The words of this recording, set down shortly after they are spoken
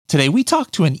Today, we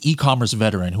talked to an e-commerce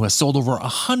veteran who has sold over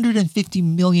 $150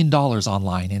 million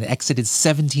online and exited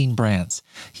 17 brands.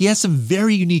 He has some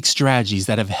very unique strategies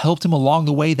that have helped him along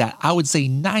the way that I would say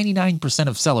 99%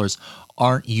 of sellers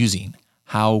aren't using.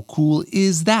 How cool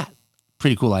is that?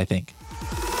 Pretty cool, I think.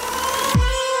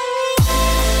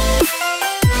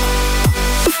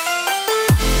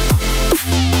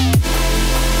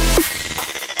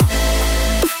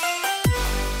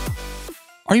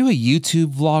 Are you a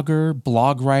YouTube vlogger,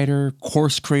 blog writer,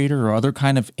 course creator, or other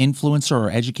kind of influencer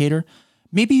or educator?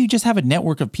 Maybe you just have a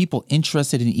network of people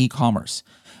interested in e-commerce.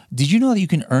 Did you know that you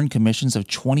can earn commissions of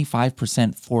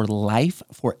 25% for life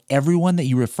for everyone that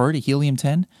you refer to Helium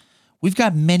 10? We've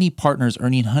got many partners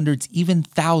earning hundreds, even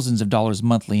thousands of dollars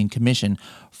monthly in commission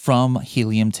from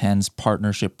Helium 10's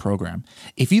partnership program.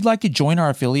 If you'd like to join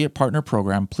our affiliate partner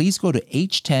program, please go to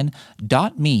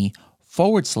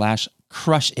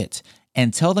h10.me/crush it.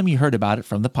 And tell them you heard about it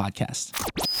from the podcast.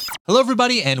 Hello,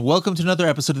 everybody, and welcome to another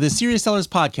episode of the Serious Sellers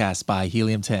Podcast by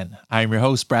Helium 10. I'm your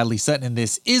host, Bradley Sutton, and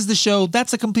this is the show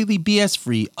that's a completely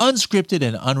BS-free, unscripted,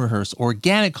 and unrehearsed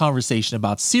organic conversation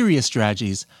about serious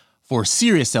strategies for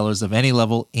serious sellers of any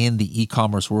level in the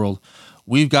e-commerce world.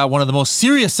 We've got one of the most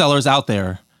serious sellers out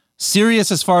there.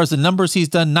 Serious as far as the numbers he's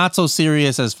done, not so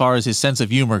serious as far as his sense of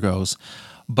humor goes.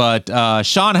 But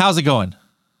Sean, how's it going?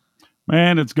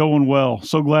 Man, it's going well.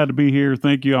 So glad to be here.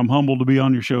 Thank you. I'm humbled to be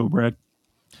on your show, Brad.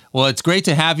 Well, it's great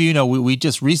to have you. You know, we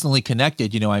just recently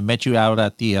connected. You know, I met you out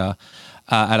at the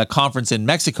at a conference in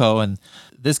Mexico, and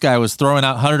this guy was throwing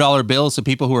out $100 bills to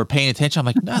people who were paying attention. I'm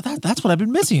like, no, that's what I've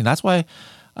been missing. That's why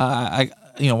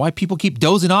why people keep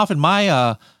dozing off in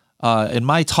my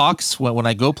talks when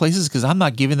I go places, because I'm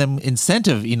not giving them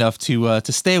incentive enough to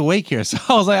stay awake here. So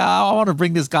I was like, I want to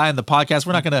bring this guy on the podcast.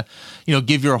 We're not going to,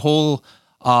 give your whole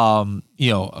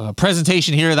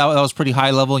presentation here. That was pretty high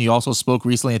level. And you also spoke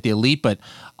recently at the Elite, but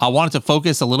I wanted to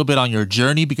focus a little bit on your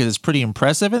journey because it's pretty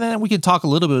impressive. And then we can talk a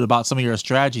little bit about some of your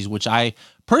strategies, which I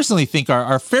personally think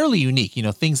are fairly unique,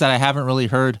 things that I haven't really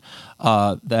heard,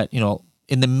 that,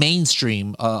 in the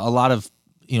mainstream, a lot of,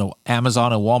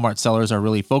 Amazon and Walmart sellers are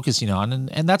really focusing on.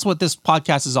 And that's what this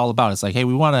podcast is all about. It's like, hey,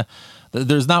 we want to,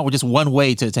 there's not just one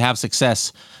way to have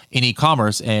success in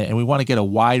e-commerce, and we want to get a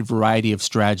wide variety of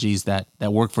strategies that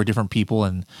work for different people,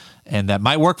 and that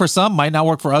might work for some, might not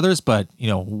work for others, but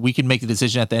we can make the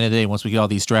decision at the end of the day once we get all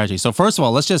these strategies. So first of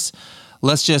all, let's just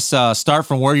start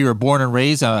from where you were born and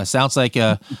raised. Sounds like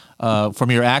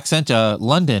from your accent,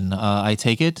 London. I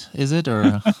take it, is it,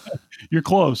 or? You're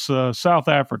close. South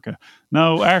Africa.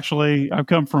 No, actually, I've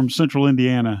come from central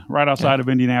Indiana, right outside of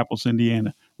Indianapolis,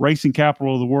 Indiana, racing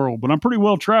capital of the world. But I'm pretty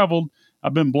well traveled.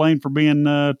 I've been blamed for being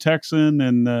Texan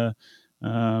and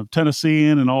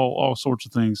Tennessean and all sorts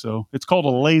of things. So it's called a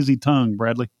lazy tongue,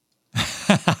 Bradley.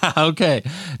 Okay.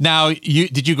 Now,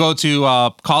 did you go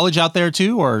to college out there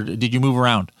too, or did you move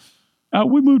around?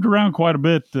 We moved around quite a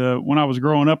bit when I was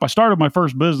growing up. I started my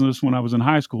first business when I was in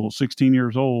high school, 16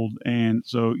 years old. And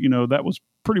so, that was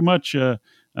pretty much, there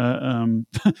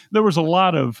was a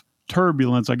lot of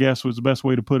turbulence, I guess was the best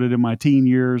way to put it, in my teen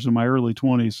years and my early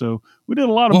 20s. So we did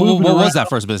a lot of moving around. What was that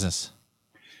first business?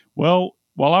 Well,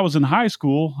 while I was in high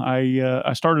school,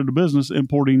 I started a business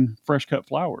importing fresh cut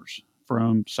flowers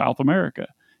from South America.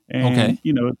 And,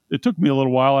 it took me a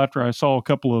little while after I saw a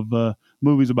couple of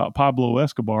movies about Pablo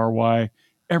Escobar, why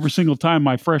every single time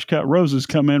my fresh cut roses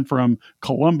come in from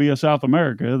Colombia, South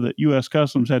America, that U.S.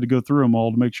 Customs had to go through them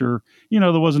all to make sure,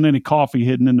 there wasn't any coffee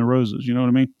hidden in the roses. You know what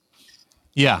I mean?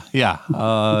 Yeah.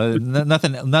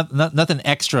 Nothing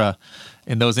extra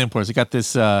in those imports. You got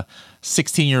this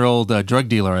 16-year-old drug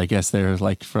dealer, I guess, there,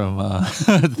 like from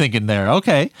thinking there.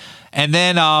 Okay. And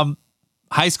then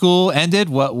high school ended.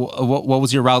 What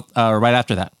was your route right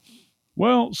after that?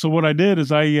 Well, so what I did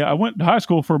is I went to high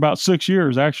school for about 6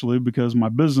 years, actually, because my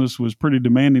business was pretty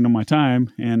demanding on my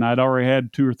time, and I'd already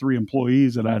had 2 or 3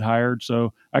 employees that I'd hired.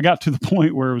 So I got to the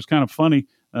point where it was kind of funny.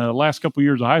 Last couple of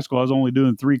years of high school, I was only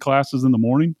doing 3 classes in the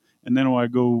morning, and then I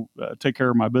go take care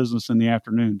of my business in the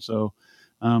afternoon. So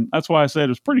that's why I said it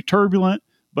was pretty turbulent,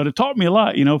 but it taught me a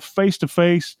lot.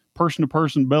 Face-to-face,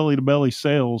 person-to-person, belly-to-belly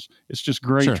sales. It's just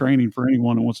great training for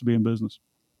anyone that wants to be in business.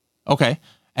 Okay.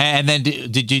 And then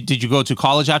did you go to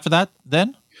college after that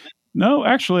then? No,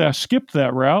 actually, I skipped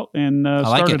that route and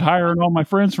started hiring all my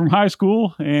friends from high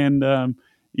school. And,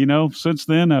 since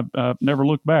then, I've never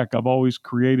looked back. I've always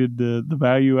created the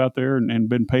value out there and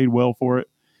been paid well for it.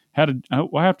 I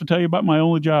have to tell you about my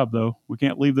only job, though. We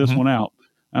can't leave this one out.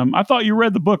 I thought you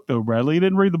read the book, though, Bradley. You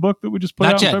didn't read the book that we just put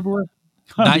out in February?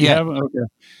 Not yet. Okay.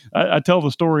 I tell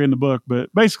the story in the book, but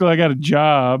basically I got a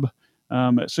job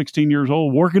at 16 years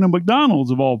old working at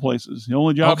McDonald's, of all places. The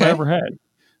only job I ever had.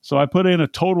 So I put in a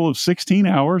total of 16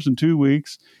 hours in 2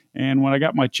 weeks. And when I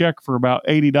got my check for about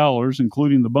 $80,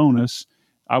 including the bonus,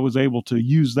 I was able to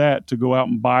use that to go out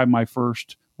and buy my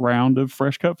first round of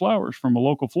fresh cut flowers from a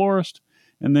local florist,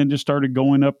 and then just started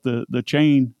going up the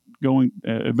chain, going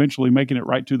eventually making it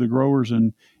right to the growers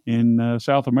in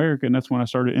South America. And that's when I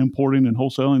started importing and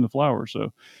wholesaling the flowers.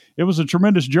 So it was a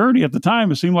tremendous journey at the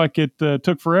time. It seemed like it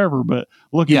took forever, but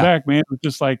looking Yeah. back, man, it was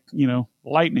just like,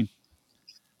 lightning.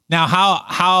 Now,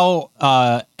 how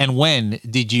and when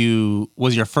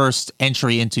was your first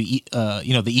entry into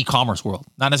the e-commerce world?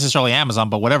 Not necessarily Amazon,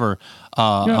 but whatever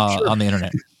Sure. on the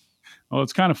internet. Well,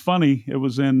 it's kind of funny. It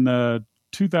was in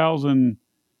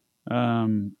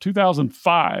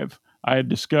 2005. I had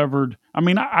discovered,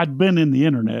 I'd been in the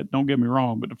internet, don't get me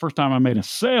wrong, but the first time I made a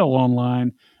sale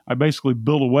online, I basically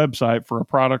built a website for a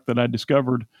product that I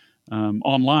discovered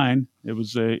online. It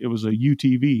was a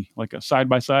UTV, like a side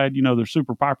by side. They're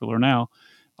super popular now.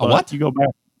 A what? You go back,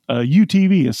 a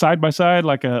UTV, a side by side,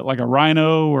 like a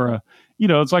Rhino or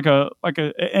it's like a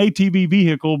ATV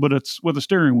vehicle, but it's with a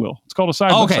steering wheel. It's called a side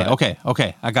by side. Okay.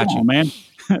 I got Come you, on, man.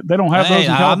 They don't have those in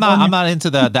California. I'm not into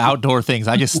the outdoor things.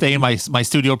 I just stay in my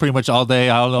studio pretty much all day.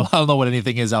 I don't know what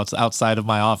anything is outside of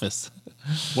my office.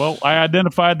 Well, I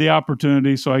identified the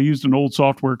opportunity, so I used an old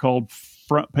software called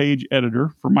Front Page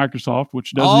Editor for Microsoft,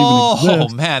 which doesn't even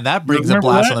exist. Oh man, that brings a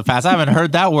blast from the past. I haven't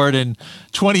heard that word in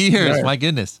 20 years. Yeah. My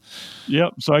goodness.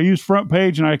 Yep. So I used Front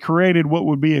Page, and I created what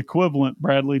would be equivalent,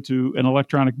 Bradley, to an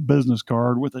electronic business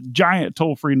card with a giant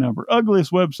toll-free number.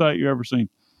 Ugliest website you ever seen.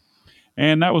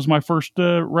 And that was my first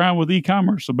round with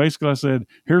e-commerce. So basically I said,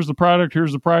 here's the product,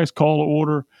 here's the price, call to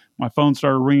order. My phone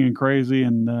started ringing crazy.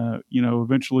 And,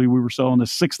 eventually we were selling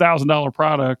this $6,000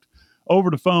 product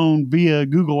over the phone via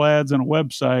Google Ads and a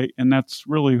website. And that's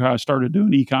really how I started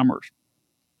doing e-commerce.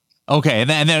 Okay, and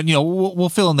then we'll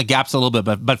fill in the gaps a little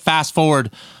bit, but fast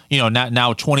forward,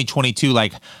 now 2022,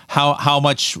 like how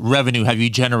much revenue have you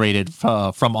generated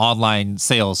from online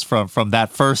sales from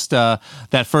that first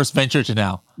venture to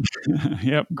now?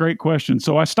 Yep, great question.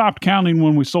 So I stopped counting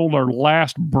when we sold our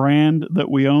last brand that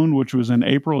we owned, which was in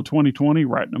April of 2020,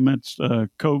 right in the midst of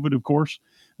COVID, of course.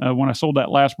 When I sold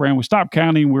that last brand, we stopped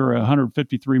counting. We were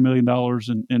 $153 million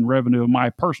in revenue of my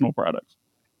personal products.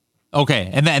 Okay,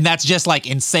 and that's just like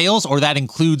in sales, or that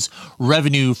includes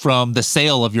revenue from the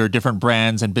sale of your different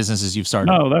brands and businesses you've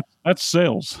started? No, that's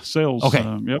sales. Sales. Okay,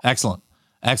 yep. Excellent.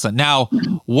 Now,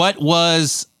 what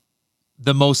was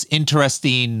the most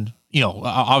interesting?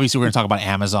 Obviously, we're going to talk about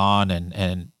Amazon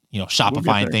and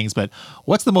Shopify and things, but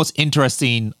what's the most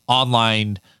interesting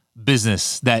online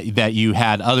business that you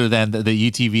had other than the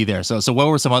UTV there? So what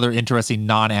were some other interesting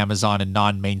non-Amazon and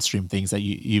non-mainstream things that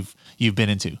you've been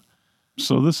into?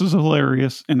 So this is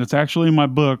hilarious, and it's actually in my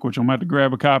book, which I'm going to have to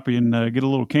grab a copy and get a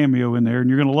little cameo in there, and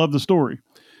you're going to love the story.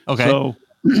 Okay. So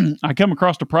I come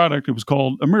across a product. It was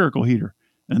called a Miracle Heater,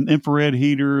 an infrared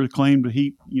heater claimed to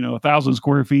heat 1,000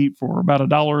 square feet for about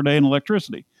 $1 a day in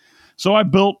electricity. So I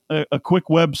built a quick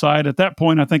website. At that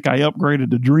point, I think I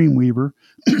upgraded to Dreamweaver.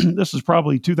 This is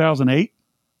probably 2008.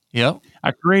 Yep.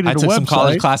 I created a website. I took some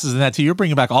college classes in that too. You're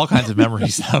bringing back all kinds of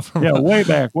memories. Yeah, way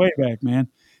back, man.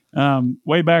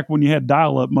 Way back when you had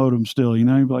dial-up modem still, you'd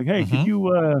be like, hey,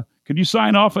 could you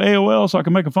sign off of AOL so I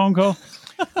can make a phone call?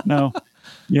 No.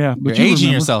 Yeah. But You're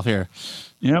aging yourself here.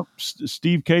 Yep.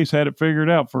 Steve Case had it figured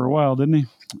out for a while, didn't he?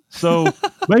 So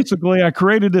basically I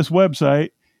created this website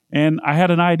and I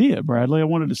had an idea, Bradley. I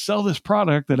wanted to sell this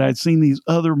product that I'd seen these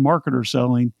other marketers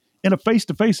selling in a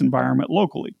face-to-face environment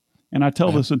locally. And I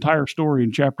tell this entire story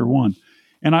in chapter 1.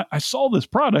 And I saw this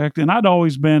product, and I'd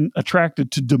always been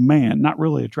attracted to demand, not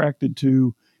really attracted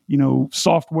to,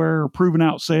 software or proven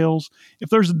out sales.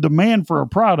 If there's a demand for a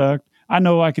product, I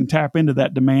know I can tap into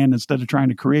that demand instead of trying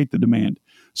to create the demand.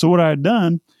 So what I had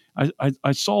done,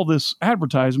 I saw this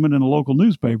advertisement in a local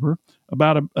newspaper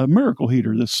about a Miracle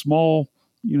Heater, this small,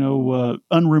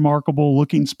 unremarkable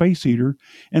looking space heater.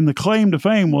 And the claim to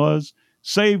fame was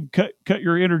cut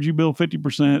your energy bill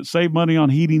 50%, save money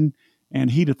on heating, and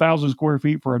heat 1,000 square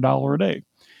feet for $1 a day.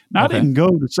 Now, okay. I didn't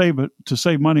go to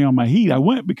save money on my heat. I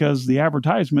went because the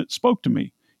advertisement spoke to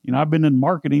me. I've been in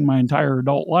marketing my entire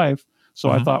adult life. So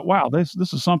I thought, wow, this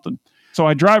is something. So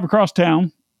I drive across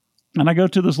town and I go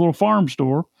to this little farm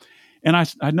store, and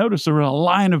I noticed there were a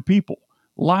line of people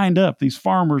lined up. These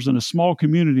farmers in a small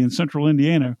community in central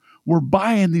Indiana were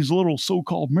buying these little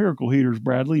so-called Miracle Heaters,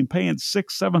 Bradley, and paying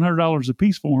 $600-700 a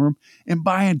piece for them and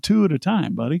buying 2 at a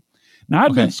time, buddy. Now,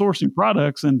 I've been sourcing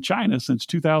products in China since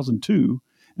 2002,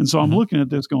 and so I'm looking at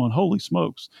this going, holy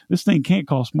smokes, this thing can't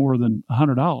cost more than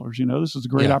 $100. This is a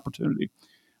great opportunity.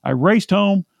 I raced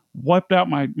home, wiped out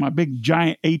my big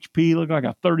giant HP, looked like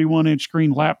a 31-inch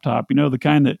screen laptop, the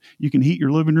kind that you can heat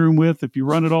your living room with if you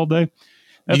run it all day.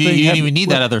 You didn't even need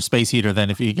that other space heater then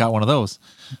if you got one of those.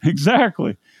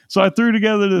 Exactly. So I threw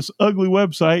together this ugly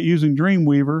website using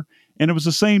Dreamweaver, and it was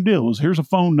the same deal. It was, here's a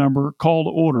phone number, call to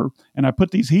order. And I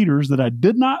put these heaters that I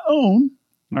did not own.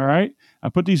 All right. I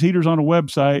put these heaters on a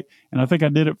website, and I think I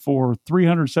did it for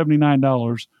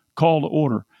 $379, call to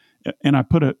order. And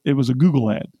it was a Google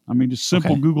ad. I mean, just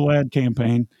simple Google ad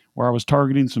campaign where I was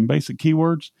targeting some basic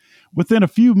keywords. Within a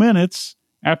few minutes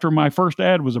after my first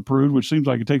ad was approved, which seems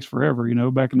like it takes forever,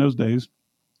 back in those days,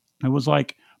 it was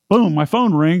like, boom, my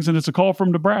phone rings and it's a call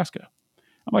from Nebraska.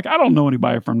 I'm like, I don't know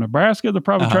anybody from Nebraska. They're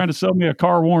probably trying to sell me a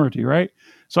car warranty, right?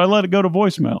 So I let it go to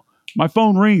voicemail. My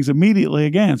phone rings immediately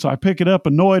again. So I pick it up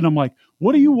annoyed, and I'm like,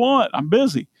 what do you want? I'm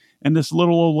busy. And this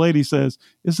little old lady says,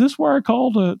 is this where I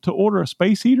called to order a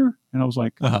space heater? And I was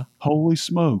like, holy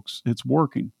smokes, it's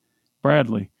working.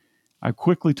 Bradley, I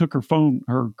quickly took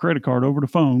her credit card over the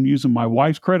phone using my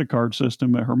wife's credit card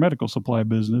system at her medical supply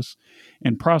business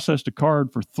and processed a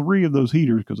card for 3 of those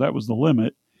heaters because that was the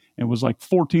limit. It was like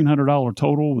 $1,400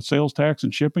 total with sales tax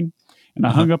and shipping. And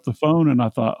I hung up the phone and I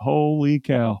thought, holy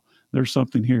cow, there's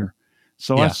something here.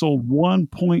 So I sold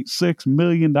 $1.6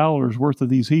 million worth of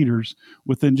these heaters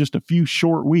within just a few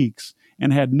short weeks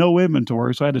and had no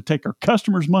inventory. So I had to take our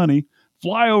customers' money,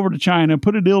 fly over to China,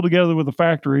 put a deal together with the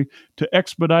factory to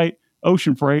expedite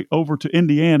ocean freight over to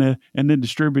Indiana and then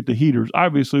distribute the heaters.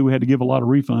 Obviously, we had to give a lot of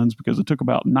refunds because it took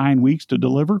about 9 weeks to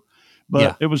deliver.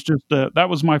 But it was just, that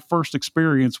was my first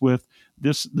experience with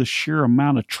the sheer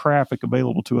amount of traffic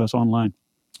available to us online.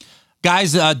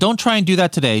 Guys, don't try and do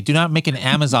that today. Do not make an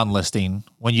Amazon listing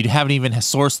when you haven't even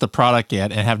sourced the product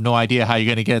yet and have no idea how you're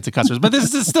going to get it to customers. But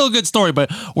this is still a good story,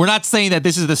 but we're not saying that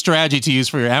this is the strategy to use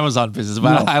for your Amazon business,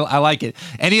 but no. I like it.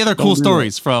 Any other cool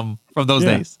stories from those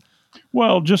days?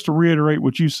 Well, just to reiterate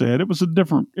what you said, it was a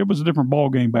different ball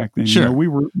game back then. Sure. We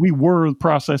were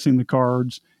processing the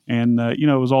cards, and it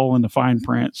was all in the fine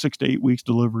print, 6 to 8 weeks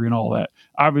delivery and all that.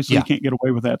 Obviously, you can't get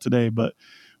away with that today, but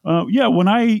when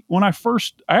I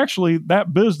first, actually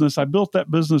that business, I built that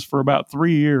business for about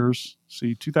 3 years.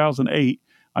 2008,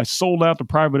 I sold out to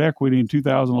private equity in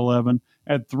 2011,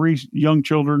 had 3 young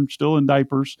children still in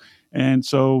diapers. And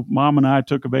so mom and I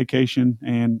took a vacation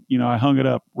and, I hung it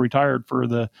up, retired for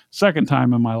the second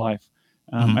time in my life.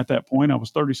 At that point, I was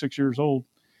 36 years old.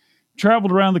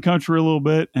 Traveled around the country a little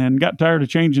bit and got tired of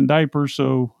changing diapers.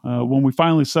 So when we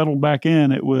finally settled back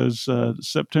in, it was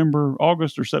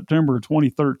August or September of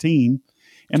 2013.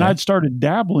 And I'd started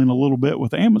dabbling a little bit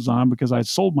with Amazon because I'd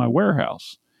sold my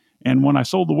warehouse. And when I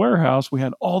sold the warehouse, we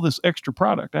had all this extra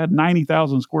product. I had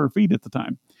 90,000 square feet at the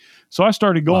time. So I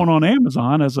started going on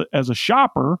Amazon as a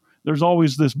shopper. There's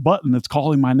always this button that's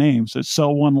calling my name. Says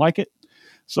sell one like it.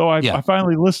 So I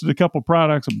finally listed a couple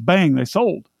products and bang, they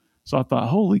sold. So I thought,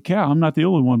 holy cow, I'm not the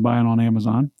only one buying on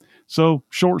Amazon. So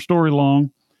short story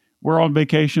long, we're on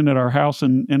vacation at our house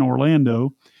in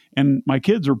Orlando, and my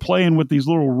kids are playing with these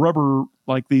little rubber,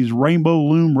 like these Rainbow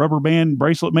Loom rubber band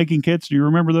bracelet making kits. Do you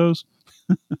remember those?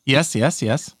 Yes.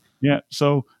 Yeah.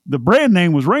 So the brand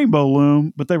name was Rainbow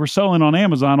Loom, but they were selling on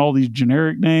Amazon all these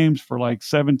generic names for like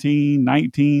 $17,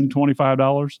 $19,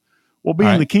 $25. Well,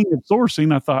 being the king of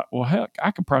sourcing, I thought, well, heck, I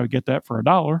could probably get that for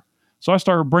 $1. So I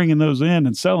started bringing those in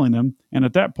and selling them. And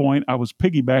at that point, I was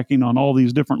piggybacking on all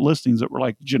these different listings that were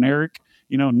like generic,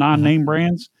 non-name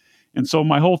brands. And so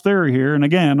my whole theory here, and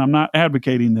again, I'm not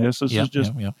advocating this. This is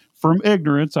just from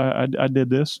ignorance. I did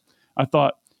this. I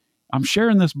thought, I'm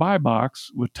sharing this buy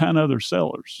box with 10 other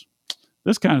sellers.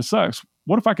 This kind of sucks.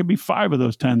 What if I could be 5 of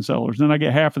those 10 sellers? Then I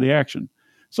get half of the action.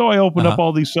 So I opened up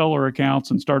all these seller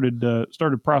accounts and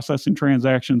started processing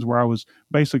transactions where I was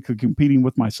basically competing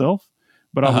with myself.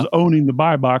 But I was owning the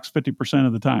buy box 50%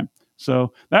 of the time.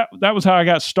 So that was how I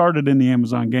got started in the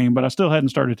Amazon game, but I still hadn't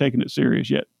started taking it serious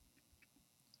yet.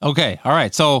 Okay. All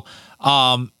right. So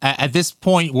at this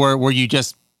point, were you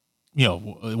just,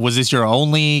 was this your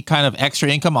only kind of extra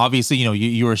income? Obviously,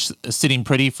 you were sitting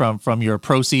pretty from your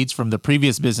proceeds from the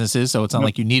previous businesses. So it's not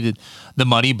like you needed the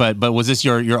money, but was this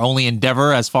your only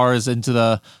endeavor as far as into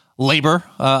the labor,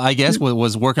 I guess,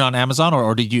 was working on Amazon,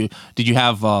 or did you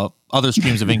have other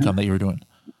streams of income that you were doing?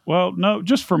 Well, no,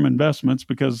 just from investments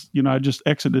because, I just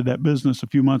exited that business a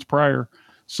few months prior.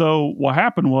 So what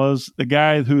happened was the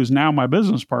guy who is now my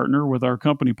business partner with our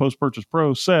company, Post Purchase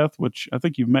Pro, Seth, which I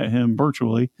think you've met him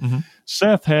virtually.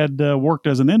 Seth had worked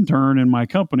as an intern in my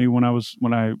company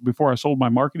before I sold my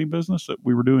marketing business. That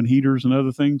we were doing heaters and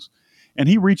other things. And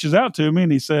he reaches out to me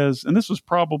and he says, and this was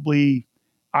probably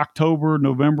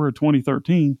November of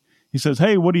 2013. He says,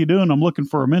 hey, what are you doing? I'm looking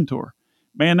for a mentor.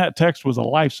 Man, that text was a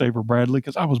lifesaver, Bradley,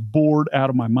 because I was bored out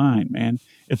of my mind, man.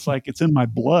 It's like it's in my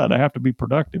blood. I have to be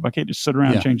productive. I can't just sit around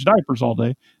and Yeah. change diapers all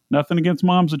day. Nothing against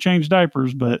moms that change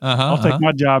diapers, but Uh-huh. I'll take Uh-huh.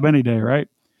 my job any day, right?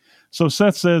 So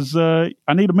Seth says, I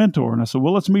need a mentor. And I said,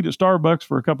 well, let's meet at Starbucks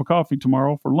for a cup of coffee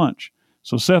tomorrow for lunch.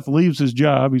 So Seth leaves his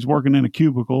job. He's working in a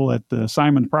cubicle at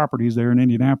Simon Properties there in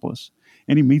Indianapolis.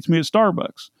 And he meets me at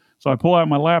Starbucks. So I pull out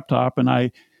my laptop and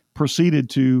I proceeded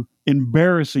to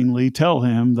embarrassingly tell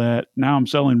him that now I'm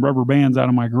selling rubber bands out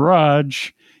of my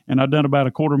garage. And I've done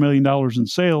about $250,000 in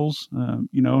sales, in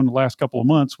the last couple of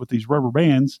months with these rubber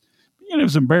bands. And it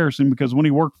was embarrassing because when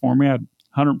he worked for me, I had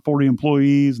 140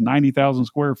 employees, 90,000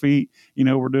 square feet.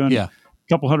 We're doing Yeah. a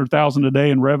couple 100,000 a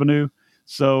day in revenue.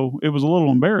 So it was a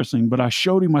little embarrassing, but I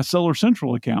showed him my Seller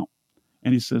Central account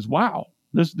and he says, wow,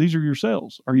 these are your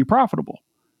sales. Are you profitable?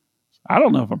 I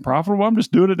don't know if I'm profitable. I'm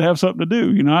just doing it to have something to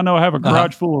do. I know I have a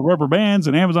garage full of rubber bands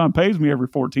and Amazon pays me every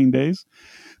 14 days.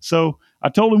 So I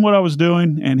told him what I was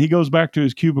doing and he goes back to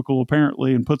his cubicle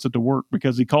apparently and puts it to work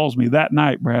because he calls me that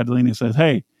night, Bradley, and he says,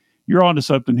 hey, you're onto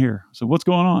something here. So what's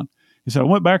going on? He said, I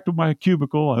went back to my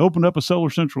cubicle. I opened up a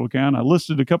Seller Central account. I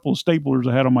listed a couple of staplers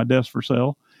I had on my desk for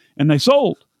sale, and they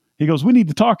sold. He goes, we need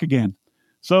to talk again.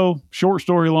 So short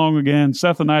story long again,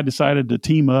 Seth and I decided to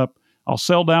team up. I'll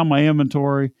sell down my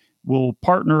inventory. We'll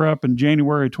partner up in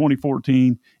January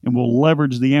 2014, and we'll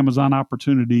leverage the Amazon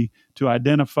opportunity to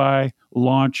identify,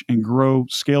 launch, and grow,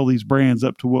 scale these brands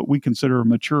up to what we consider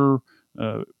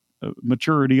a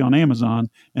maturity on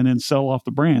Amazon, and then sell off the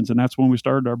brands. And that's when we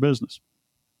started our business.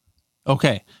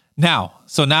 Okay. Now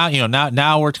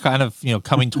we're kind of,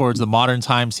 coming towards the modern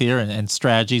times here and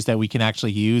strategies that we can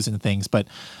actually use and things. But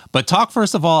talk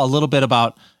first of all a little bit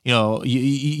about,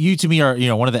 you to me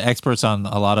are, one of the experts on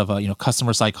a lot of,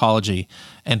 customer psychology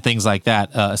and things like that,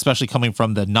 especially coming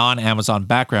from the non-Amazon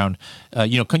background.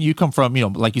 You come from,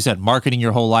 like you said, marketing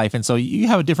your whole life. And so you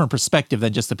have a different perspective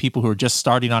than just the people who are just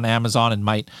starting on Amazon and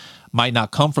might not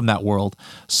come from that world.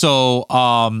 So,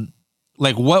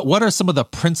 like what are some of the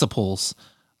principles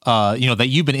that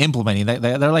you've been implementing?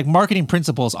 They're like marketing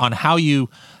principles on how you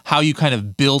kind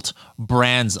of built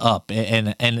brands up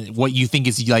and what you think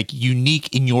is like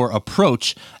unique in your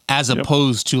approach as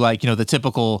opposed to like, the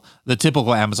typical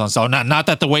Amazon seller. Not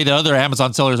that the way the other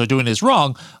Amazon sellers are doing is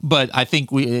wrong, but I think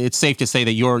it's safe to say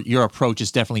that your approach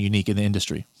is definitely unique in the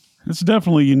industry. It's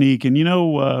definitely unique. And,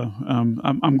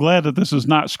 I'm glad that this is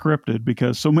not scripted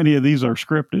because so many of these are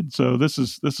scripted. So this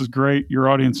is great. Your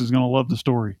audience is going to love the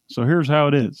story. So here's how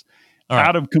it is. All right.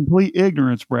 Out of complete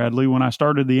ignorance, Bradley, when I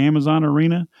started the Amazon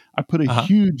arena, I put a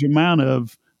huge amount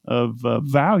of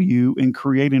value in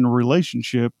creating a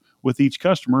relationship with each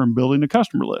customer and building a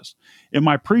customer list. In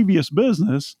my previous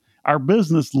business, our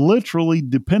business literally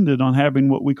depended on having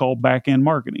what we call back-end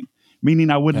marketing,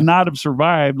 meaning I would not have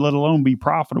survived, let alone be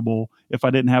profitable, if I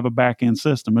didn't have a back-end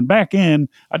system. And back-end,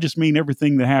 I just mean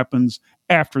everything that happens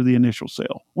after the initial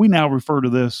sale. We now refer to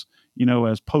this,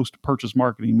 as post-purchase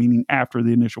marketing, meaning after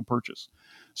the initial purchase.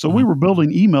 So we were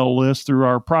building email lists through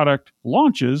our product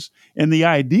launches, and the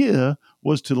idea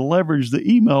was to leverage the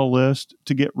email list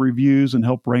to get reviews and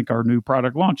help rank our new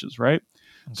product launches, right?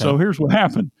 Okay. So here's what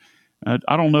happened.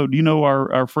 I don't know. Do you know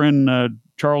our friend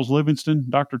Charles Livingston,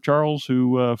 Dr. Charles,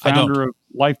 who founder of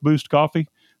Life Boost Coffee?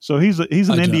 So he's an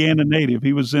Indiana native.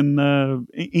 He was in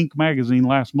Inc. magazine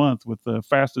last month with the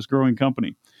fastest growing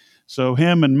company. So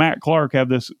him and Matt Clark have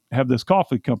this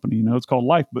coffee company. It's called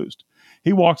Life Boost.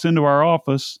 He walks into our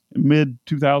office in mid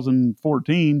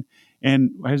 2014,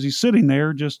 and as he's sitting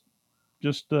there, just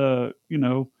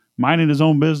minding his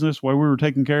own business while we're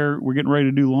getting ready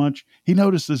to do lunch, he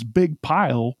noticed this big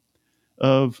pile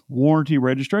of warranty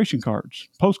registration cards,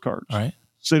 postcards,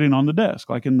 sitting on the desk,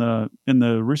 like in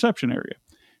the reception area,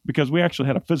 because we actually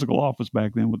had a physical office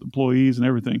back then with employees and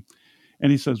everything. And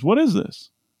he says, "What is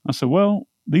this?" I said, "Well,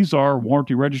 these are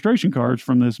warranty registration cards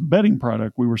from this bedding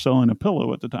product we were selling, a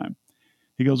pillow at the time."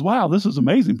 He goes, "Wow, this is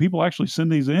amazing. People actually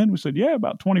send these in?" We said, "Yeah,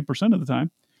 about 20% of the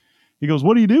time." He goes,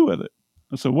 "What do you do with it?"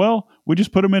 I said, "Well, we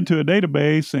just put them into a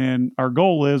database, and our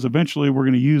goal is eventually we're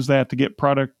going to use that to get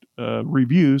product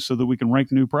reviews so that we can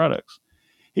rank new products."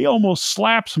 He almost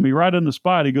slaps me right in the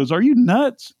spot. He goes, "Are you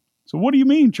nuts?" So, "What do you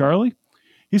mean, Charlie?"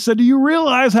 He said, "Do you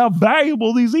realize how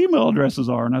valuable these email addresses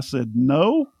are?" And I said,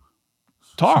 "No."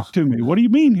 "Talk to me. What do you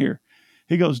mean here?"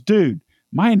 He goes, "Dude,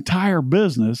 my entire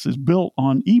business is built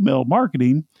on email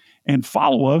marketing and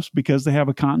follow-ups because they have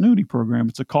a continuity program.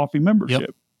 It's a coffee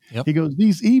membership." Yep. He goes,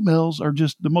 "These emails are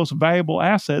just the most valuable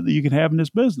asset that you can have in this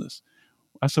business."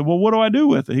 I said, "Well, what do I do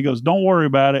with it?" He goes, "Don't worry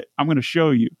about it. I'm going to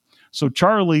show you." So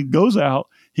Charlie goes out.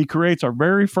 He creates our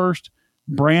very first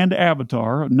brand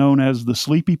avatar known as the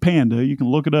Sleepy Panda. You can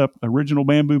look it up. Original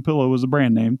Bamboo Pillow was the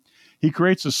brand name. He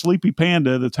creates a Sleepy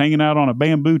Panda that's hanging out on a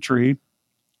bamboo tree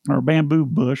or a bamboo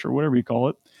bush or whatever you call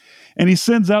it. And he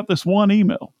sends out this one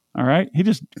email. All right. He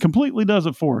just completely does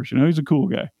it for us. He's a cool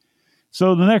guy.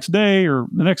 So the next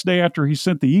day after he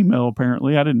sent the email,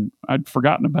 apparently I'd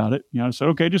forgotten about it. I said,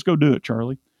 okay, just go do it,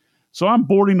 Charlie. So I'm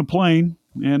boarding a plane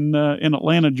in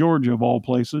Atlanta, Georgia, of all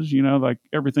places, like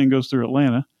everything goes through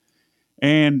Atlanta.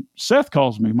 And Seth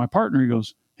calls me, my partner.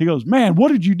 He goes, man,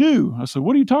 what did you do? I said,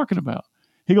 what are you talking about?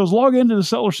 He goes, log into the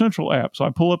Seller Central app. So I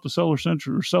pull up the Seller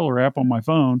Central or Seller app on my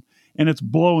phone, and it's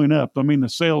blowing up. I mean, the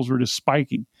sales were just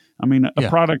spiking. I mean, a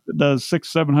product that does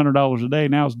 $600-700 a day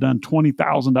now has done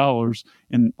 $20,000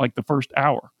 in like the first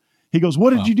hour. He goes,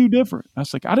 what did you do different? I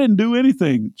was like, I didn't do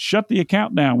anything. Shut the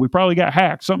account down. We probably got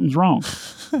hacked. Something's wrong.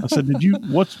 I said,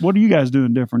 what are you guys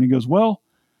doing different? He goes, well,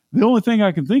 the only thing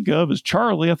I can think of is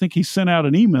Charlie. I think he sent out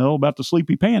an email about the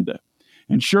Sleepy Panda.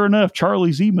 And sure enough,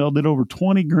 Charlie's email did over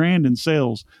 20 grand in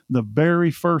sales the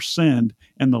very first send.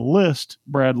 And the list,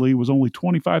 Bradley, was only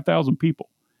 25,000 people.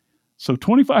 So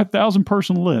 25,000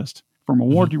 person list from a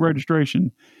warranty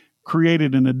registration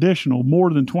created an additional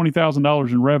more than $20,000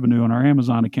 in revenue on our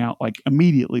Amazon account, like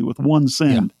immediately with one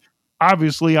send. Yeah.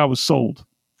 Obviously, I was sold.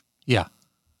 Yeah.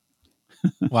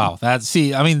 Wow. That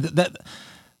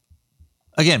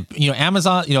again,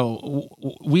 Amazon,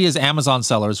 we as Amazon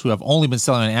sellers who have only been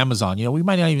selling on Amazon, we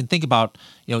might not even think about,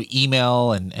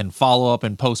 email and follow up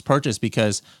and post purchase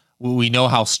because we know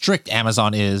how strict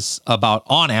Amazon is about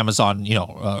on Amazon,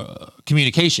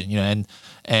 communication,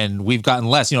 and we've gotten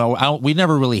less, we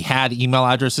never really had email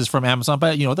addresses from Amazon,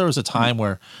 but, there was a time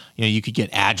where, you could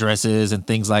get addresses and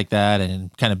things like that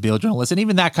and kind of build your own list. And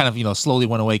even that kind of, slowly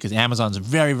went away because Amazon's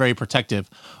very, very protective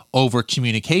over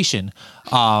communication.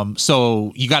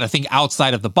 So you got to think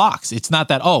outside of the box. It's not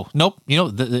that, oh, nope,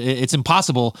 it's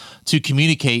impossible to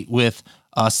communicate with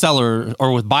a seller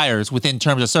or with buyers within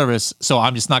terms of service, so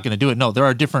I'm just not going to do it. No, there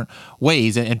are different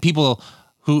ways, and people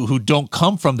who don't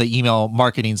come from the email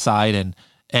marketing side and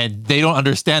they don't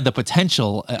understand the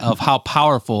potential of how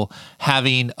powerful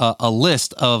having a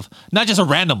list of not just a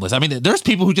random list. I mean, there's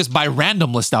people who just buy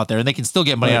random lists out there and they can still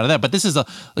get money out of that. But this is a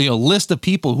list of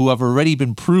people who have already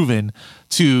been proven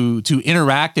to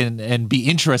interact and be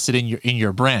interested in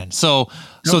your brand. So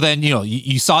then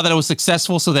you saw that it was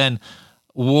successful. So then,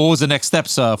 what was the next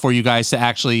steps for you guys to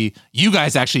actually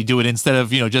do it instead of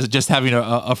just having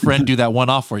a friend do that one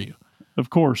off for you? Of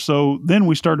course. So then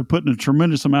we started putting a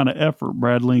tremendous amount of effort,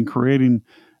 Bradley, in creating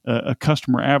a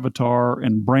customer avatar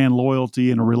and brand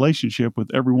loyalty and a relationship with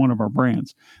every one of our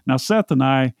brands. Now, Seth and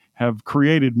I have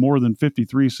created more than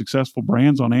 53 successful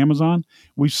brands on Amazon.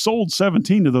 We've sold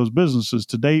 17 of those businesses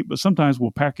to date, but sometimes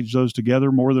we'll package those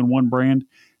together, more than one brand.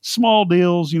 Small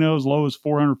deals, as low as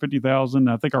 $450,000.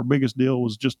 I think our biggest deal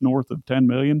was just north of $10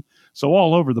 million. So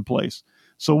all over the place.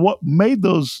 So what made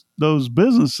those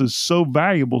businesses so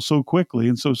valuable so quickly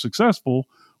and so successful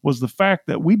was the fact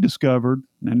that we discovered,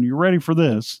 and you're ready for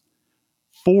this,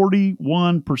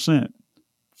 41%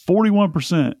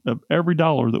 of every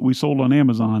dollar that we sold on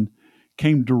Amazon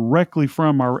came directly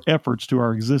from our efforts to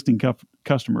our existing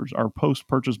customers, our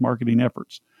post-purchase marketing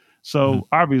efforts. So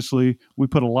obviously we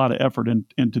put a lot of effort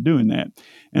into doing that.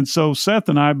 And so Seth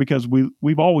and I, because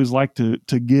we've always liked to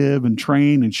give and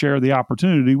train and share the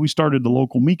opportunity, we started the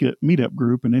local meetup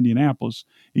group in Indianapolis.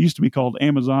 It used to be called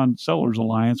Amazon Sellers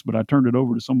Alliance, but I turned it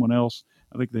over to someone else.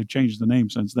 I think they've changed the name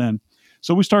since then.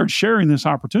 So we started sharing this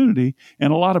opportunity,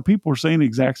 and a lot of people are saying the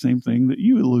exact same thing that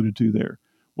you alluded to there.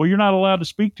 Well, you're not allowed to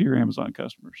speak to your Amazon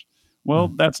customers. Well,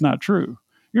 that's not true.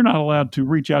 You're not allowed to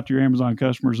reach out to your Amazon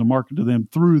customers and market to them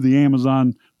through the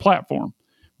Amazon platform.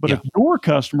 But if your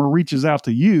customer reaches out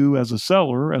to you as a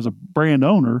seller, as a brand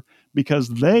owner, because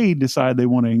they decide they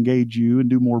want to engage you and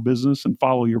do more business and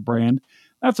follow your brand,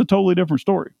 that's a totally different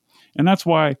story. And that's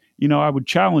why, I would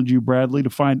challenge you, Bradley, to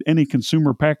find any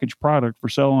consumer packaged product for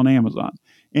sale on Amazon,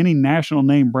 any national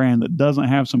name brand that doesn't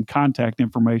have some contact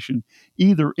information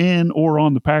either in or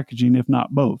on the packaging, if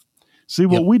not both. See,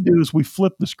 what we do is we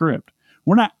flip the script.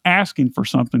 We're not asking for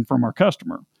something from our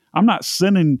customer. I'm not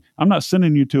sending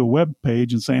you to a web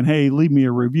page and saying, hey, leave me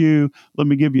a review. Let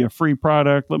me give you a free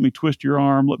product. Let me twist your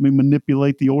arm. Let me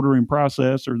manipulate the ordering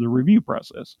process or the review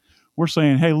process. We're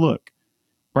saying, hey, look,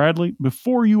 Bradley,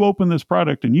 before you open this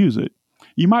product and use it,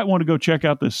 you might want to go check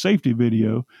out this safety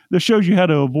video that shows you how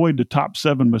to avoid the top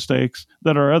 7 mistakes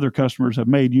that our other customers have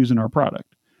made using our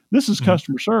product. This is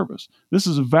customer service. This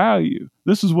is value.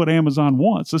 This is what Amazon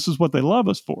wants. This is what they love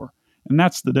us for. And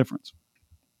that's the difference.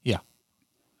 Yeah.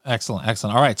 Excellent.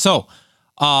 All right. So,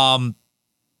 how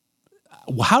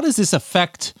does this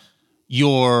affect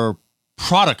your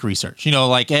product research?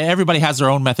 Like everybody has their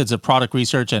own methods of product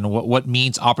research and what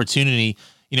means opportunity,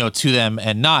 to them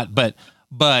and not. But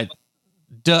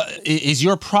is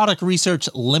your product research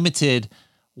limited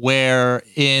where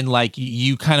in like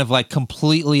you kind of like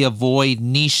completely avoid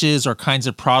niches or kinds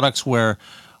of products where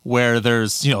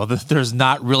there's there's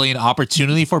not really an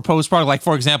opportunity for post product? Like,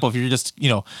 for example, if you're just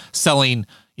selling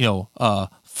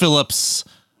Phillips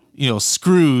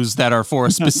screws that are for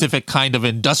a specific kind of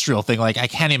industrial thing, like I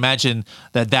can't imagine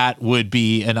that would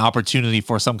be an opportunity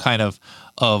for some kind of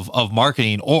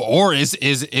marketing, or is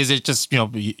it just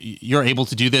you're able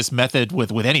to do this method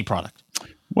with any product?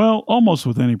 Well, almost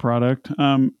with any product.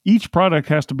 Each product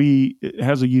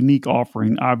has a unique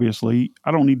offering. Obviously,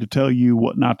 I don't need to tell you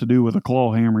what not to do with a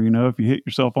claw hammer. If you hit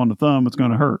yourself on the thumb, it's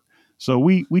going to hurt. So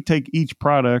we take each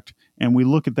product and we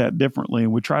look at that differently,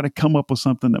 and we try to come up with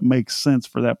something that makes sense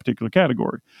for that particular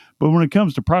category. But when it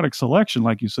comes to product selection,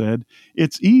 like you said,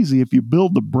 it's easy if you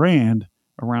build the brand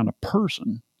around a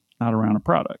person, not around a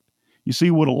product. You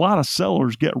see, what a lot of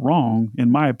sellers get wrong,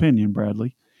 in my opinion,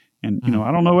 Bradley, and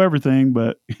I don't know everything,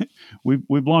 but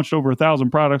we've launched over 1,000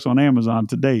 products on Amazon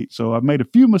to date. So I've made a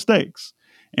few mistakes.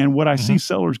 And what I see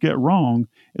sellers get wrong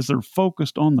is they're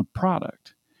focused on the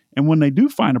product. And when they do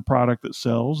find a product that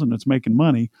sells and it's making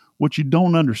money, what you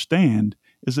don't understand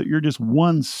is that you're just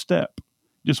one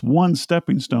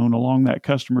stepping stone along that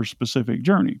customer's specific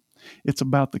journey. It's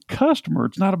about the customer.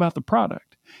 It's not about the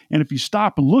product. And if you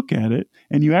stop and look at it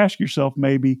and you ask yourself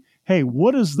maybe, hey,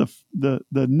 what is the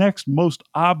next most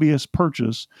obvious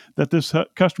purchase that this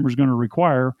customer is going to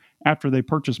require after they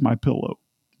purchase my pillow?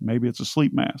 Maybe it's a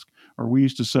sleep mask, or we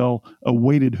used to sell a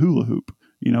weighted hula hoop.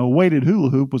 A weighted hula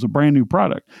hoop was a brand new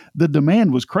product. The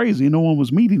demand was crazy and no one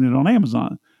was meeting it on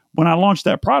Amazon. When I launched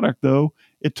that product, though,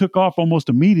 it took off almost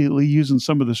immediately using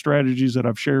some of the strategies that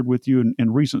I've shared with you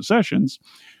in recent sessions.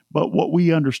 But what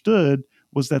we understood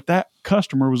was that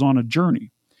customer was on a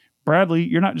journey. Bradley,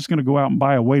 you're not just going to go out and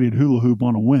buy a weighted hula hoop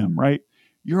on a whim, right?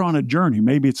 You're on a journey.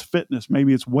 Maybe it's fitness,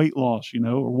 maybe it's weight loss,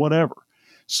 or whatever.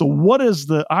 So what is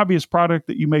the obvious product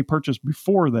that you may purchase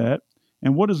before that?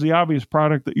 And what is the obvious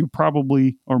product that you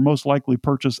probably or most likely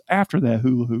purchase after that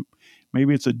hula hoop?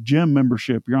 Maybe it's a gym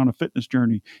membership. You're on a fitness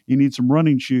journey. You need some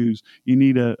running shoes. You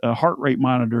need a heart rate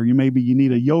monitor. You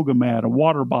need a yoga mat, a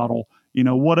water bottle,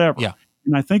 whatever. Yeah.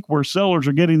 And I think where sellers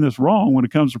are getting this wrong when it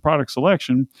comes to product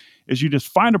selection is you just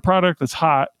find a product that's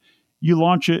hot, you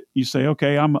launch it, you say,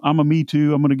 okay, I'm a me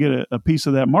too. I'm going to get a piece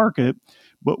of that market.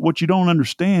 But what you don't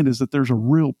understand is that there's a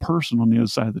real person on the other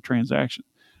side of the transaction.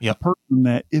 Yep. A person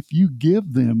that if you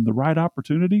give them the right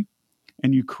opportunity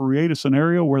and you create a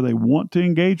scenario where they want to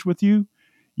engage with you,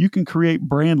 you can create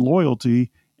brand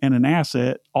loyalty and an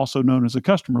asset, also known as a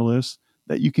customer list,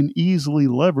 that you can easily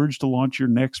leverage to launch your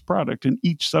next product and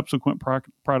each subsequent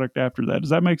product after that.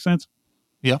 Does that make sense?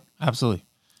 Yeah, absolutely.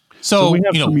 So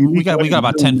we got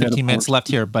about 10, 15 minutes left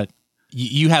here, but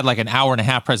you had like an hour and a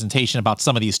half presentation about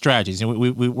some of these strategies.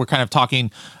 And we're kind of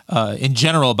talking in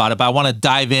general about it, but I want to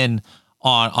dive in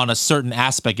on a certain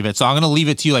aspect of it. So I'm going to leave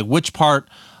it to you. Like, which part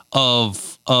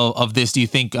of this do you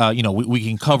think we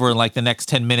can cover in like the next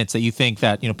 10 minutes that you think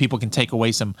that people can take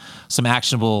away some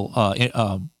actionable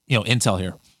intel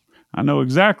here? I know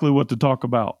exactly what to talk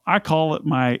about. I call it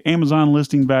my Amazon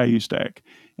listing value stack.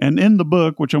 And in the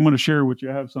book, which I'm going to share with you,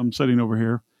 I have some sitting over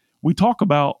here, we talk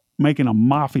about making a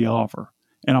mafia offer.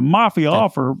 And a mafia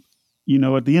offer,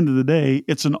 at the end of the day,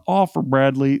 it's an offer,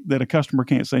 Bradley, that a customer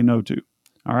can't say no to.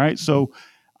 All right. So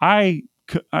I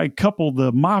couple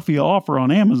the mafia offer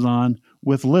on Amazon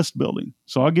with list building.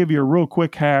 So I'll give you a real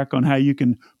quick hack on how you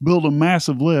can build a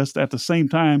massive list at the same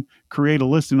time, create a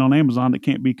listing on Amazon that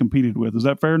can't be competed with. Is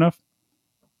that fair enough?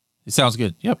 It sounds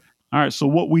good. Yep. All right. So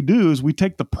what we do is we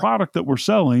take the product that we're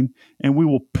selling and we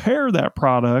will pair that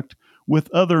product with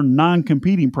other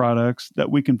non-competing products that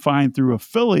we can find through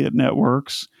affiliate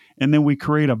networks. And then we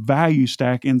create a value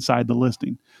stack inside the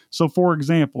listing. So for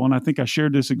example, and I think I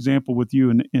shared this example with you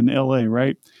in LA,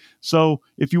 right? So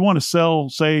if you want to sell,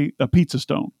 say, a pizza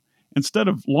stone, instead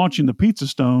of launching the pizza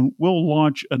stone, we'll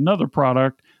launch another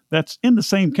product that's in the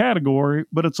same category,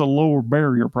 but it's a lower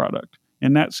barrier product.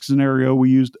 In that scenario, we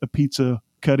used a pizza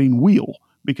cutting wheel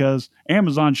because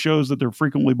Amazon shows that they're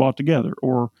frequently bought together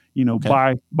or,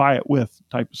 okay, buy it with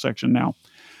type of section now.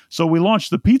 So we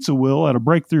launched the pizza wheel at a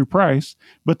breakthrough price,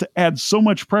 but to add so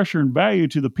much pressure and value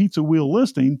to the pizza wheel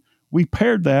listing, we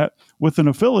paired that with an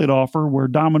affiliate offer where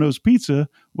Domino's Pizza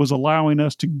was allowing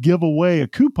us to give away a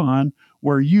coupon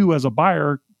where you as a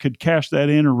buyer could cash that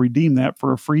in or redeem that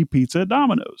for a free pizza at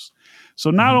Domino's. So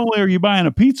not only are you buying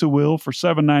a pizza wheel for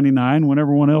 $7.99 when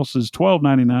everyone else is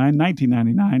 $12.99,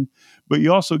 $19.99, but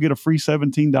you also get a free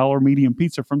 $17 medium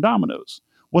pizza from Domino's.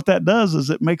 What that does is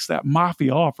it makes that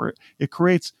mafia offer. It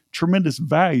creates tremendous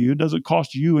value. It doesn't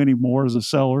cost you any more as a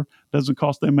seller, doesn't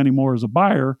cost them any more as a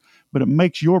buyer, but it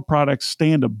makes your product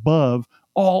stand above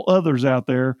all others out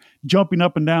there, jumping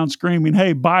up and down, screaming,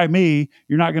 hey, buy me.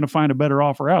 You're not going to find a better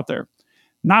offer out there.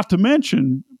 Not to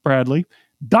mention, Bradley,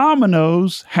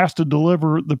 Domino's has to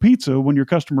deliver the pizza when your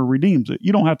customer redeems it.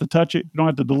 You don't have to touch it. You don't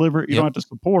have to deliver it. You don't have to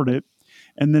support it.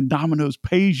 And then Domino's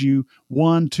pays you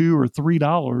 $1, $2, or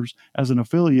 $3 as an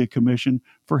affiliate commission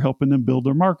for helping them build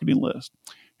their marketing list.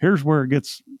 Here's where it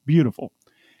gets beautiful.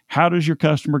 How does your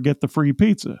customer get the free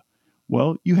pizza?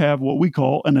 Well, you have what we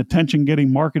call an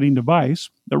attention-getting marketing device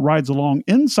that rides along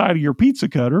inside of your pizza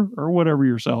cutter or whatever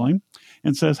you're selling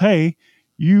and says, hey,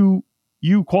 you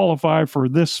qualify for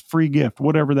this free gift,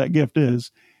 whatever that gift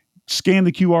is. Scan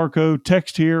the QR code,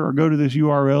 text here, or go to this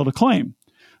URL to claim.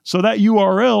 So that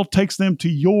URL takes them to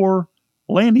your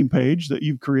landing page that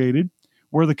you've created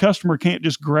where the customer can't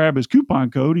just grab his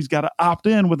coupon code. He's got to opt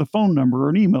in with a phone number or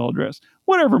an email address,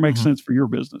 whatever makes sense for your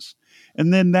business.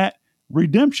 And then that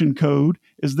redemption code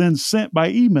is then sent by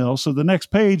email. So the next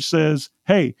page says,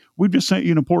 hey, we've just sent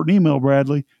you an important email,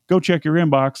 Bradley. Go check your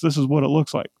inbox. This is what it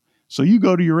looks like. So you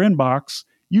go to your inbox,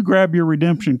 you grab your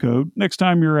redemption code. Next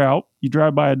time you're out, you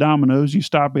drive by a Domino's, you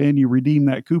stop in, you redeem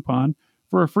that coupon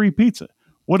for a free pizza.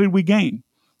 What did we gain?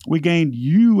 We gained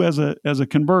you as a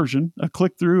conversion, a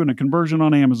click-through and a conversion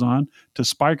on Amazon to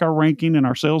spike our ranking and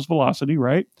our sales velocity,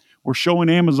 right? We're showing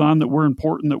Amazon that we're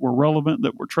important, that we're relevant,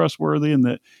 that we're trustworthy, and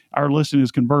that our listing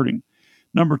is converting.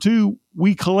 Number two,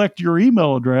 we collect your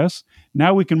email address.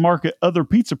 Now we can market other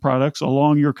pizza products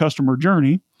along your customer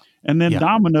journey. And then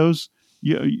Domino's,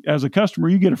 as a customer,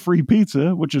 you get a free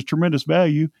pizza, which is tremendous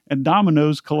value, and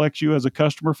Domino's collects you as a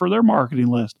customer for their marketing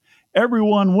list.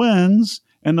 Everyone wins.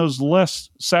 And those less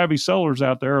savvy sellers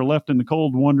out there are left in the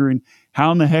cold wondering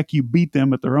how in the heck you beat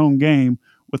them at their own game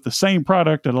with the same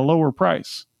product at a lower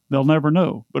price. They'll never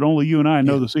know, but only you and I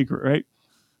know the secret, right?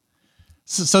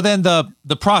 So then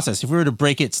the process, if we were to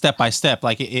break it step by step,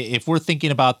 like if we're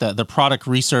thinking about the product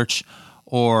research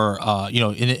or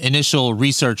initial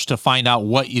research to find out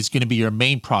what is going to be your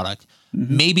main product,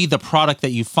 maybe the product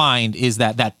that you find is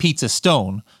that pizza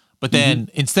stone. But then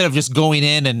instead of just going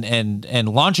in and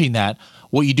launching that,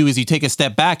 what you do is you take a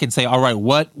step back and say, all right,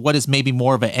 what is maybe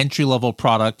more of an entry level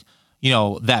product,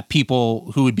 that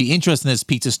people who would be interested in this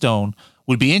pizza stone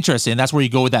would be interested in. That's where you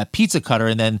go with that pizza cutter.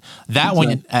 And then that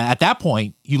one, at that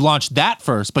point, you launch that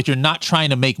first, but you're not trying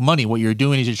to make money. What you're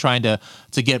doing is you're trying to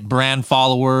get brand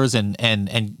followers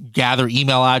and gather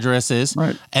email addresses.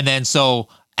 Right. And then so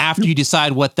after you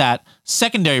decide what that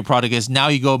secondary product is, now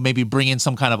you go maybe bring in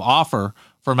some kind of offer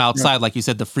from outside, like you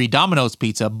said, the free Domino's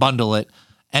pizza, bundle it.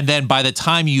 And then by the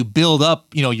time you build up,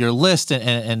 your list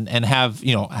and have,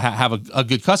 have a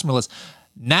good customer list,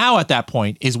 now at that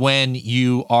point is when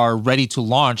you are ready to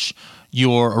launch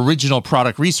your original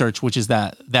product research, which is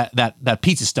that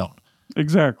pizza stone.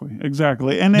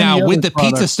 Exactly. And now with the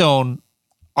pizza stone,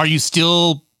 are you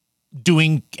still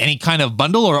doing any kind of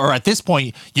bundle or at this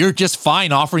point you're just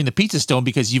fine offering the pizza stone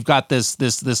because you've got this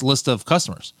list of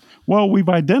customers? Well, we've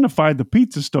identified the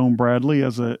pizza stone, Bradley,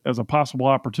 as a possible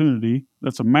opportunity.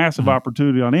 That's a massive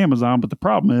opportunity on Amazon, but the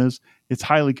problem is it's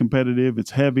highly competitive, it's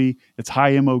heavy, it's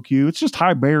high MOQ, it's just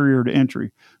high barrier to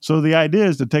entry. So the idea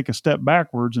is to take a step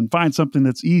backwards and find something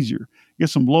that's easier. Get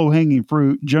some low-hanging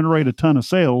fruit, generate a ton of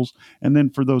sales, and then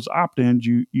for those opt-ins,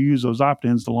 you use those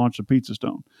opt-ins to launch the pizza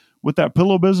stone. With that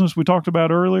pillow business we talked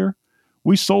about earlier,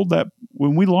 we sold that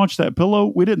when we launched that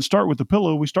pillow. We didn't start with the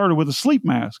pillow. We started with a sleep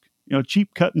mask,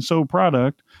 cheap cut and sew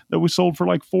product that we sold for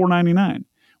like $4.99.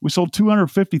 We sold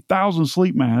 250,000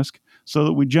 sleep masks so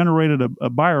that we generated a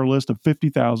buyer list of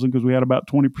 50,000 because we had about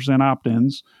 20%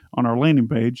 opt-ins on our landing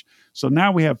page. So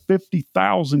now we have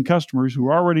 50,000 customers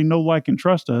who already know, like, and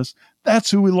trust us.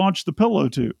 That's who we launched the pillow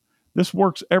to. This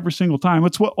works every single time.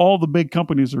 It's what all the big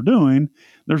companies are doing.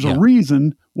 There's a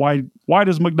reason why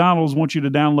does McDonald's want you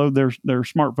to download their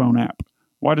smartphone app?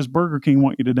 Why does Burger King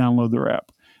want you to download their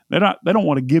app? They don't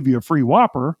want to give you a free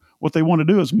Whopper. What they want to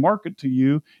do is market to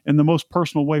you in the most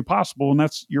personal way possible, and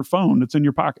that's your phone that's in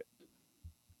your pocket.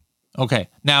 Okay.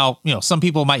 Now, some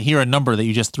people might hear a number that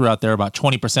you just threw out there about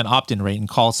 20% opt-in rate and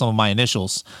call some of my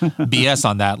initials BS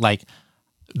on that. Like,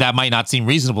 that might not seem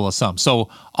reasonable to some. So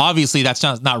obviously that's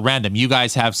not random. You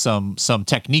guys have some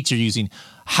techniques you're using.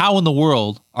 How in the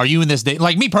world are you in this day?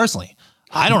 Like me personally,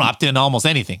 I don't opt in almost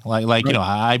anything. Like,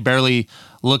 I barely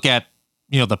look at,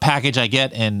 the package I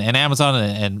get and Amazon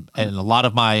and a lot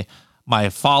of my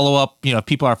follow up, if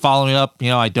people are following up,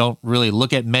 I don't really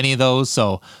look at many of those.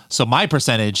 So my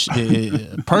percentage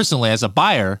personally as a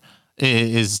buyer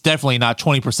is definitely not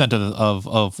 20%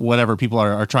 of whatever people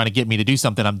are trying to get me to do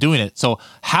something. I'm doing it. So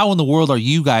how in the world are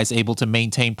you guys able to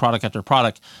maintain product after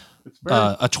product,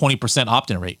 a 20%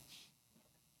 opt-in rate?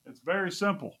 It's very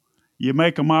simple. You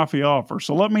make a mafia offer.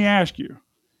 So let me ask you,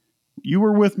 you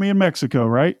were with me in Mexico,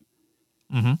 right?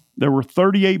 Mm-hmm. There were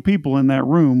 38 people in that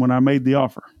room when I made the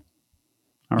offer.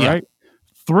 All right.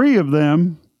 3 of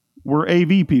them were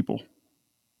AV people.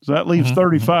 So that leaves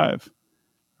 35.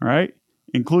 All right.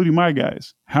 Including my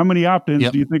guys. How many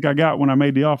opt-ins do you think I got when I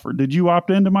made the offer? Did you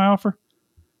opt into my offer?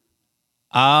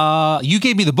 You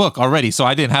gave me the book already, so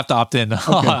I didn't have to opt in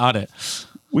on it.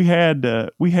 We had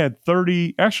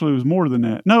 30. Actually, it was more than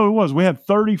that. No, it was. We had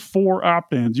 34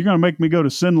 opt-ins. You're going to make me go to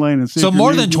SendLane and see. So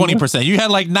more than 20%. You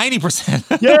had like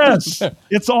 90%. Yes,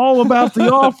 it's all about the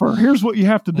offer. Here's what you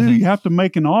have to do. You have to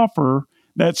make an offer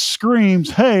that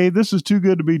screams, "Hey, this is too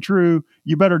good to be true.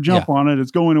 You better jump on it.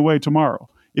 It's going away tomorrow."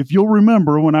 If you'll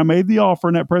remember, when I made the offer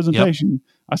in that presentation,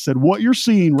 I said, "What you're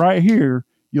seeing right here,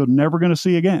 you're never going to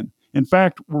see again." In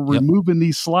fact, we're removing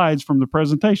these slides from the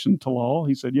presentation, Talal.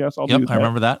 He said, "Yes, I'll do that." I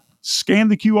remember that. Scan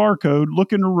the QR code,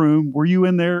 look in the room. Were you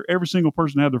in there? Every single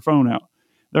person had their phone out.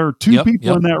 There are 2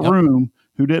 people in that room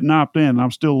who didn't opt in.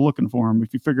 I'm still looking for them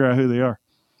if you figure out who they are.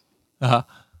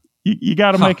 You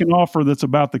got to make an offer that's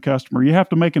about the customer. You have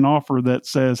to make an offer that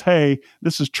says, "Hey,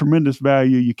 this is tremendous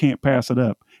value. You can't pass it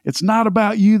up." It's not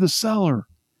about you, the seller.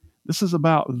 This is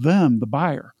about them, the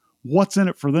buyer. What's in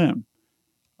it for them?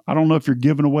 I don't know if you're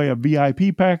giving away a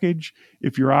VIP package,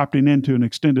 if you're opting into an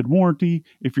extended warranty,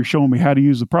 if you're showing me how to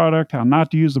use the product, how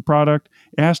not to use the product.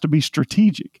 It has to be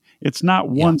strategic. It's not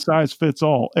one size fits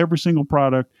all. Every single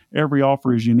product, every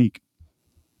offer is unique.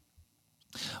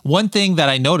 One thing that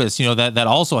I noticed, that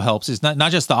also helps is not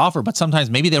just the offer, but sometimes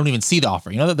maybe they don't even see the offer.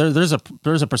 There's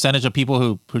a percentage of people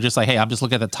who just like, "Hey, I'm just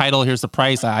looking at the title. Here's the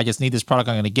price. I just need this product.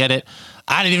 I'm going to get it."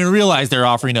 I didn't even realize they're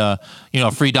offering a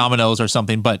free Domino's or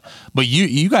something. But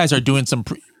you guys are doing some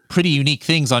pretty unique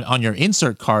things on your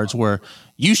insert cards, where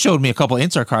you showed me a couple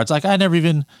insert cards. Like I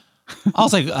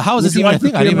was like, how is this even a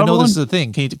thing? I didn't even know this is a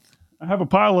thing. I have a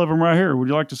pile of them right here. Would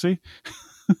you like to see?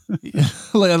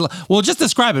 Well, just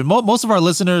describe it. Most of our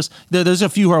listeners, there's a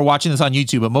few who are watching this on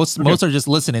YouTube, but most are just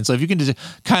listening. So if you can just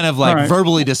kind of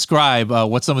verbally describe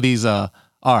what some of these are.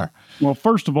 Well,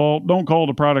 first of all, don't call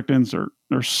it a product insert.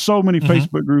 There's so many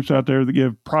Facebook groups out there that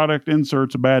give product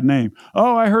inserts a bad name.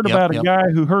 Oh, I heard about a guy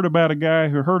who heard about a guy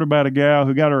who heard about a gal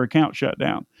who got her account shut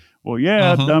down. Well,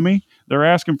 dummy. They're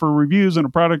asking for reviews and a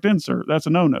product insert. That's a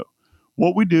no-no.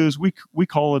 What we do is we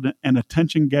call it an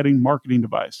attention-getting marketing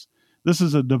device. This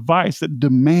is a device that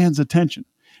demands attention.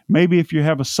 Maybe if you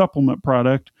have a supplement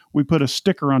product, we put a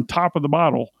sticker on top of the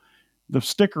bottle. The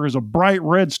sticker is a bright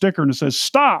red sticker and it says,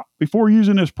 "Stop before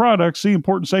using this product. See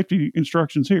important safety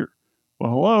instructions here."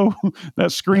 Well, hello,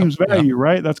 that screams value,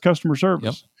 right? That's customer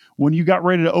service. When you got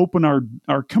ready to open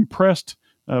our compressed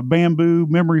bamboo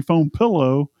memory foam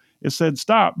pillow, it said,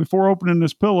 "Stop before opening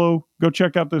this pillow. Go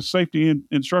check out this safety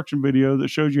instruction video that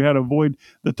shows you how to avoid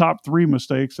the top 3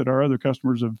 mistakes that our other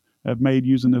customers have made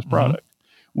using this product."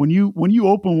 When you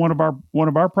open one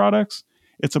of our products,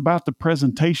 it's about the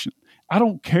presentation. I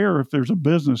don't care if there's a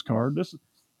business card.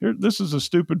 This is a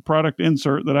stupid product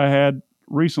insert that I had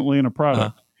recently in a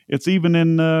product. It's even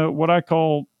in what I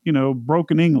call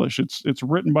broken English. It's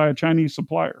written by a Chinese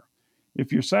supplier.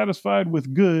 "If you're satisfied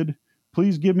with good,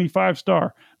 please give me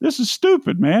 5-star." This is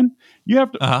stupid, man. You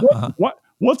have to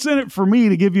what's in it for me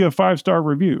to give you a 5-star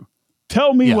review?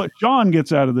 Tell me what Sean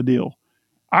gets out of the deal.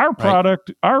 Our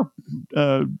product, our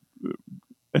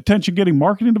attention-getting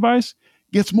marketing device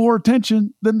gets more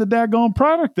attention than the daggone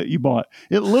product that you bought.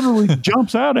 It literally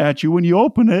jumps out at you when you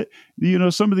open it.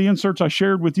 Some of the inserts I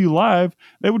shared with you live,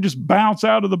 they would just bounce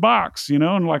out of the box,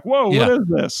 and like, whoa, what is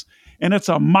this? And it's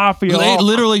a mafia. It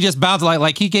literally just bounced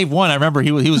like he gave one. I remember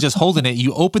he was just holding it.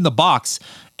 You open the box,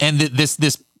 and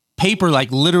this paper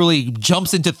like literally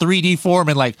jumps into 3D form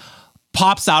and like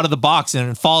pops out of the box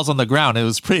and falls on the ground. It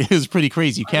was pretty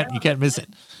crazy. You can't miss it.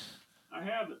 I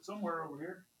have it somewhere over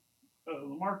here. The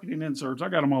marketing inserts, I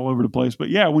got them all over the place. But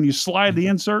yeah, when you slide the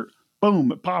insert,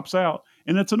 boom, it pops out,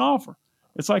 and it's an offer.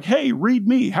 It's like, "Hey, read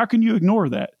me." How can you ignore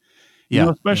that?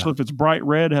 Especially if it's bright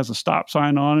red, has a stop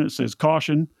sign on it, it says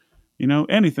caution.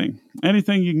 Anything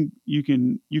you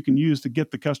can use to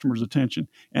get the customer's attention,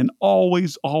 and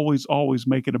always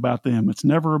make it about them. It's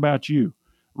never about you.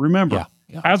 Remember,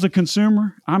 as a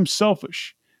consumer, I'm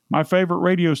selfish. My favorite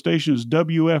radio station is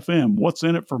WFM. What's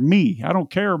in it for me? I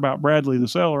don't care about Bradley the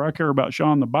seller. I care about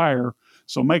Sean the buyer.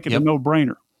 So make it a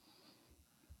no-brainer.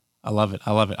 I love it.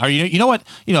 I love it. Are you know what?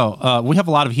 We have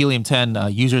a lot of Helium 10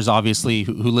 users, obviously,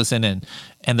 who listen and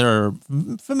they're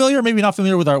familiar, maybe not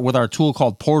familiar with our tool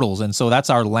called Portals. And so that's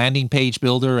our landing page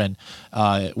builder. And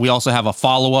we also have a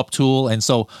follow-up tool. And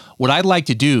so what I'd like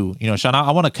to do, Sean,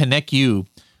 I want to connect you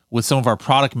with some of our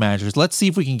product managers. Let's see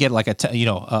if we can get like a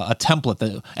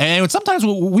template and sometimes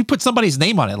we put somebody's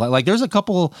name on it. Like there's a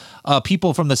couple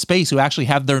people from the space who actually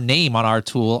have their name on our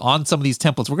tool on some of these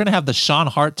templates. We're going to have the Sean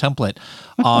Hart template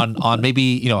on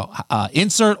maybe,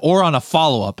 insert or on a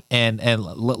follow-up and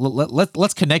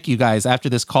let's connect you guys after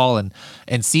this call and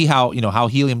see how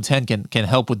Helium 10 can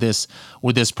help with this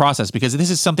process, because this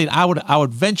is something I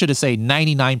would venture to say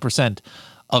 99%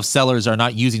 of sellers are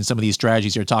not using some of these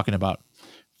strategies you're talking about.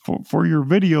 For your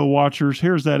video watchers,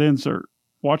 here's that insert.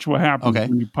 Watch what happens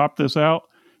when you pop this out.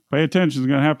 Pay attention. It's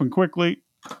going to happen quickly.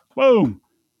 Boom.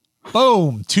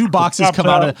 Boom. 2 boxes come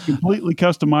out of completely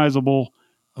customizable.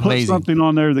 Amazing. Put something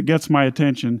on there that gets my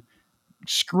attention.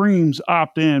 Screams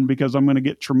opt in because I'm going to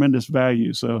get tremendous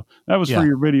value. So that was for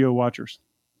your video watchers.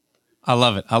 I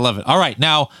love it. I love it. All right.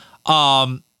 Now,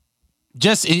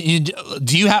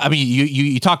 do you have,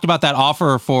 you talked about that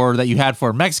offer that you had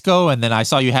for Mexico, and then I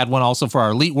saw you had one also for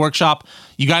our elite workshop.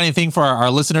 You got anything for our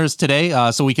listeners today,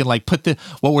 so we can like put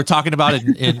what we're talking about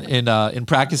in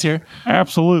practice here?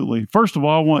 Absolutely. First of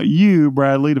all, I want you,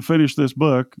 Bradley, to finish this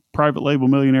book, Private Label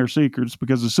Millionaire Secrets,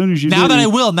 because as soon as you now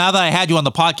that I had you on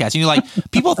the podcast, like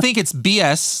people think it's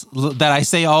BS that I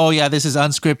say, oh yeah, this is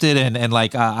unscripted and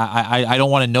like I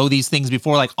don't want to know these things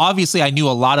before. Like obviously I knew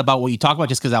a lot about what you talk about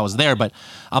just because I was there, but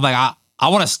I'm like I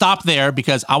want to stop there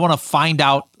because I want to find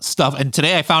out stuff. And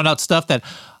today I found out stuff that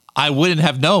I wouldn't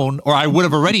have known, or I would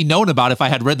have already known about if I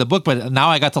had read the book, but now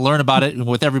I got to learn about it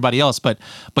with everybody else. But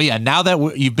yeah, now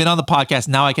that you've been on the podcast,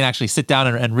 now I can actually sit down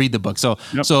and read the book. So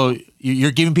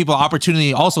you're giving people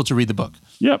opportunity also to read the book.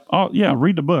 Yep. Oh yeah.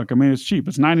 Read the book. It's cheap.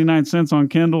 It's 99 cents on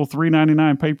Kindle,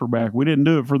 $3.99 paperback. We didn't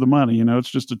do it for the money. It's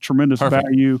just a tremendous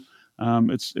value.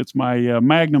 It's my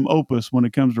magnum opus when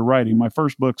it comes to writing. My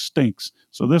first book stinks,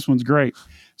 so this one's great.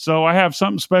 So I have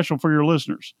something special for your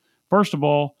listeners. First of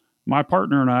all, my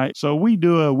partner and I, so we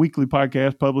do a weekly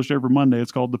podcast published every Monday.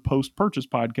 It's called the Post-Purchase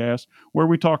Podcast, where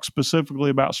we talk specifically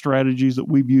about strategies that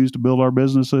we've used to build our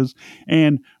businesses,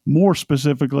 and more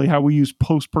specifically, how we use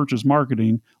post-purchase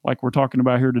marketing, like we're talking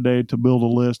about here today, to build a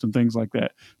list and things like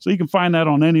that. So you can find that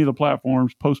on any of the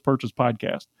platforms, Post-Purchase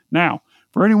Podcast. Now,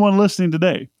 for anyone listening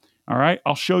today, all right,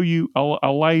 I'll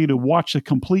allow you to watch a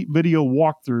complete video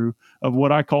walkthrough of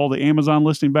what I call the Amazon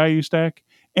Listing Value Stack,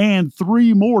 and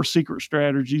 3 more secret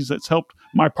strategies that's helped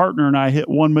my partner and I hit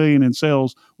 1 million in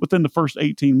sales within the first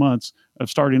 18 months of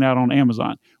starting out on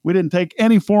Amazon. We didn't take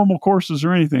any formal courses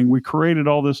or anything. We created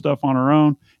all this stuff on our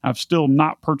own. I've still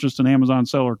not purchased an Amazon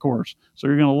seller course. So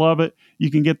you're going to love it. You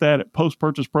can get that at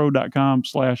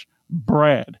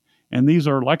postpurchasepro.com/Brad. And these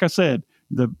are, like I said,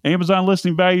 the Amazon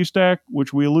Listing Value Stack,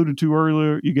 which we alluded to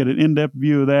earlier. You get an in-depth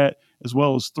view of that, as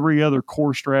well as 3 other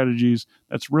core strategies.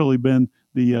 That's really been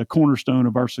the cornerstone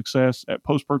of our success at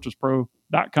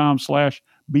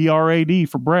postpurchasepro.com/BRAD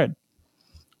for Brad.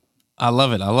 I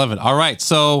love it. I love it. All right.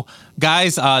 So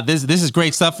guys, this is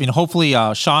great stuff. Hopefully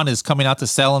Sean is coming out to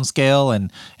sell and scale, and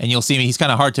you'll see me. He's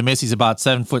kind of hard to miss. He's about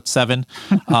 7'7".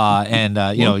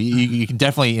 You can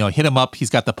definitely, hit him up. He's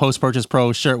got the Post-Purchase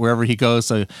Pro shirt wherever he goes.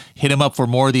 So hit him up for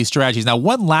more of these strategies. Now,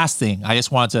 one last thing I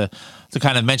just wanted to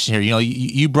kind of mention here,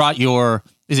 you brought your,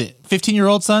 is it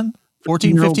 15-year-old son?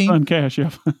 14, 15? Son, Cash, yeah.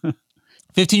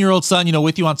 15-year-old son,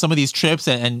 with you on some of these trips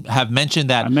and have mentioned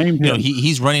that,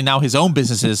 he's running now his own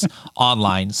businesses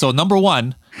online. So number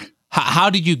one,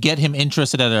 how did you get him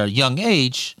interested at a young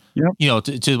age,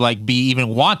 to like even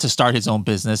want to start his own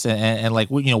business and like,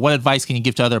 what advice can you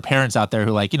give to other parents out there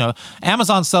who like,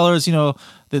 Amazon sellers,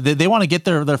 they want to get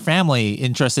their family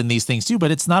interested in these things too, but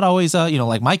it's not always,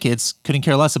 like my kids couldn't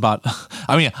care less about,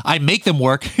 I make them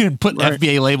work and put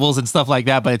FBA labels and stuff like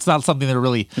that, but it's not something they're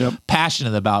really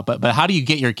passionate about. But how do you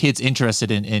get your kids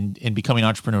interested in becoming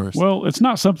entrepreneurs? Well, it's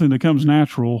not something that comes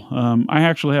natural. I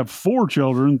actually have 4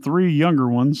 children, 3 younger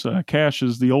ones. Cash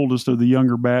is the oldest of the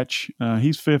younger batch.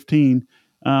 He's 15.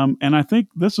 And I think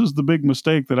this is the big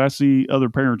mistake that I see other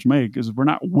parents make, is we're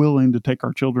not willing to take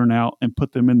our children out and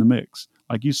put them in the mix.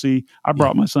 Like you see, I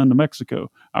brought my son to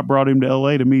Mexico. I brought him to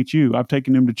LA to meet you. I've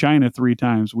taken him to China 3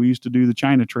 times. We used to do the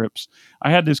China trips.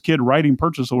 I had this kid writing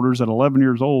purchase orders at 11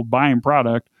 years old, buying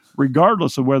product,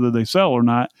 regardless of whether they sell or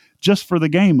not, just for the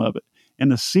game of it.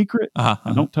 And the secret, I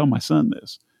don't tell my son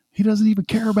this, he doesn't even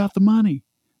care about the money.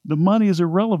 The money is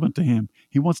irrelevant to him.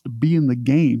 He wants to be in the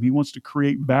game. He wants to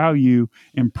create value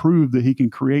and prove that he can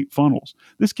create funnels.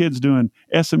 This kid's doing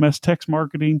SMS text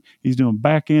marketing. He's doing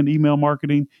back-end email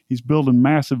marketing. He's building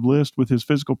massive lists with his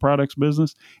physical products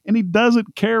business. And he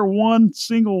doesn't care he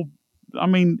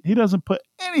doesn't put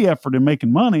any effort in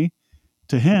making money.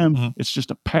 To him, it's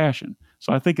just a passion.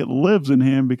 So I think it lives in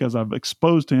him because I've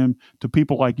exposed him to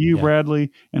people like you,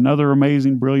 Bradley, and other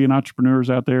amazing, brilliant entrepreneurs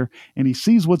out there. And he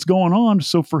sees what's going on.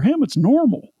 So for him, it's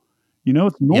normal.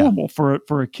 It's normal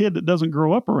for a kid that doesn't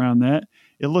grow up around that.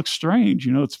 It looks strange.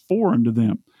 It's foreign to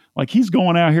them. Like he's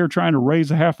going out here trying to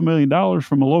raise $500,000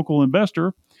 from a local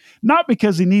investor, not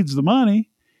because he needs the money.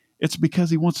 It's because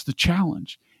he wants the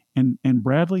challenge. And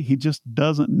Bradley, he just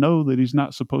doesn't know that he's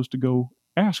not supposed to go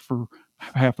ask for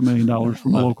 $500,000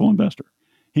 from a local investor.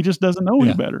 He just doesn't know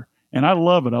any better. And I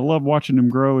love it. I love watching him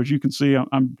grow. As you can see,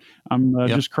 I'm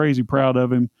just crazy proud of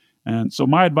him. And so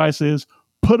my advice is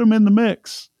put him in the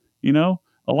mix. A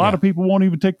lot of people won't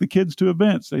even take the kids to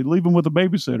events. They leave them with a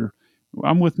babysitter.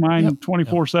 I'm with mine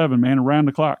 24/7, man, around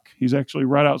the clock. He's actually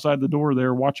right outside the door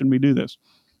there watching me do this.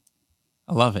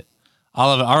 I love it.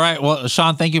 All right. Well,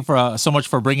 Sean, thank you for so much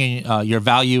for bringing your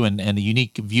value and the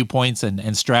unique viewpoints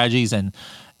and strategies. And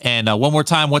one more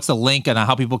time, what's the link and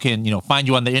how people can find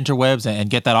you on the interwebs and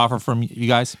get that offer from you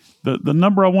guys? The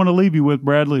number I want to leave you with,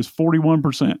 Bradley, is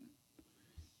 41%.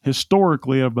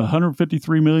 Historically, of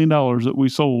 $153 million that we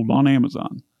sold on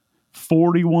Amazon,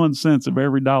 41 cents of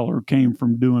every dollar came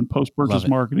from doing post-purchase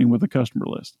marketing with a customer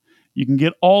list. You can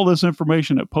get all this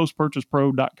information at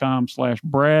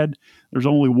postpurchasepro.com/Brad. There's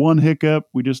only one hiccup.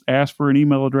 We just ask for an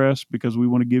email address because we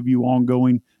want to give you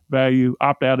ongoing value.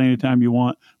 Opt out anytime you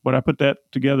want. But I put that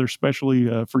together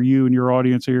especially for you and your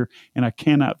audience here, and I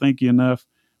cannot thank you enough.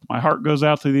 My heart goes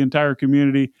out to the entire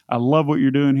community. I love what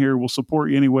you're doing here. We'll support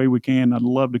you any way we can. I'd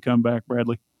love to come back,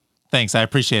 Bradley. Thanks. I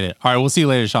appreciate it. All right. We'll see you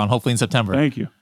later, Sean. Hopefully in September. Thank you.